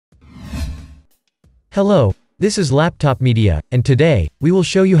Hello, this is Laptop Media, and today, we will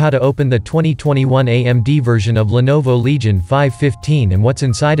show you how to open the 2021 AMD version of Lenovo Legion 515 and what's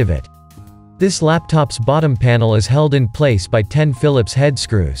inside of it. This laptop's bottom panel is held in place by 10 Phillips head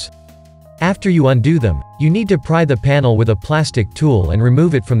screws. After you undo them, you need to pry the panel with a plastic tool and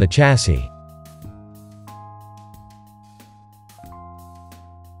remove it from the chassis.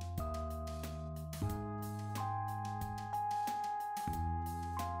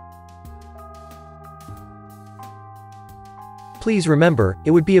 Please remember, it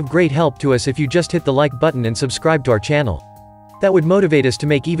would be of great help to us if you just hit the like button and subscribe to our channel. That would motivate us to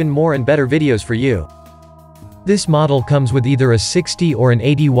make even more and better videos for you. This model comes with either a 60 or an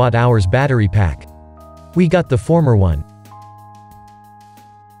 80 watt-hours battery pack. We got the former one.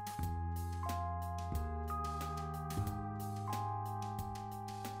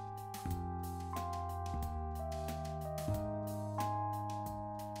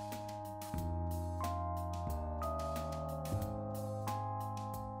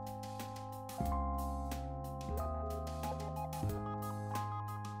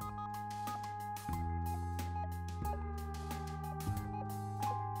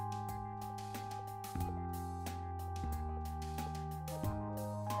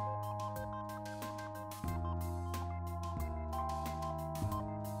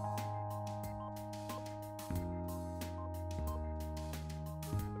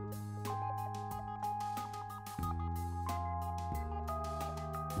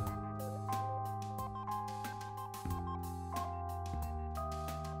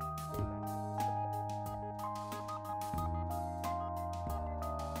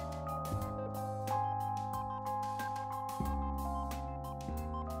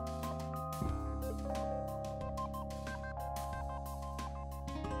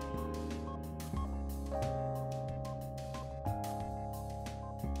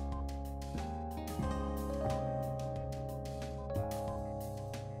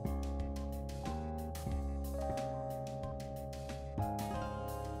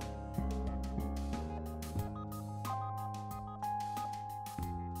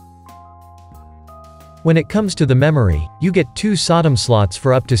 When it comes to the memory, you get 2 SODIMM slots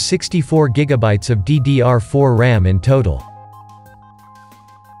for up to 64 GB of DDR4 RAM in total.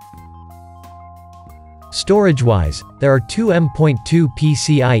 Storage-wise, there are 2 M.2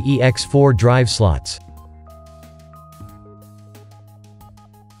 PCIe X4 drive slots.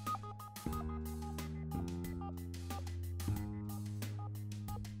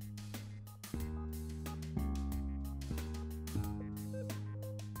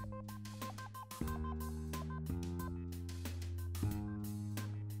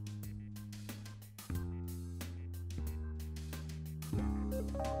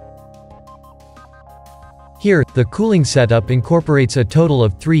 Here, the cooling setup incorporates a total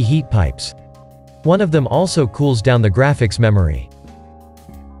of 3 heat pipes. One of them also cools down the graphics memory.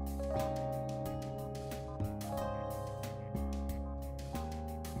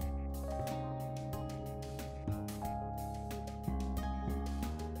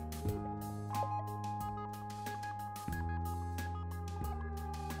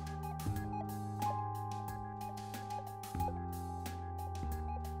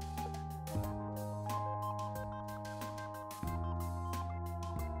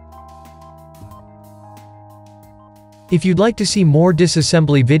 If you'd like to see more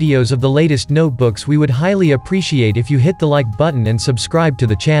disassembly videos of the latest notebooks, we would highly appreciate if you hit the like button and subscribe to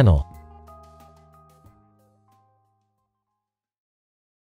the channel.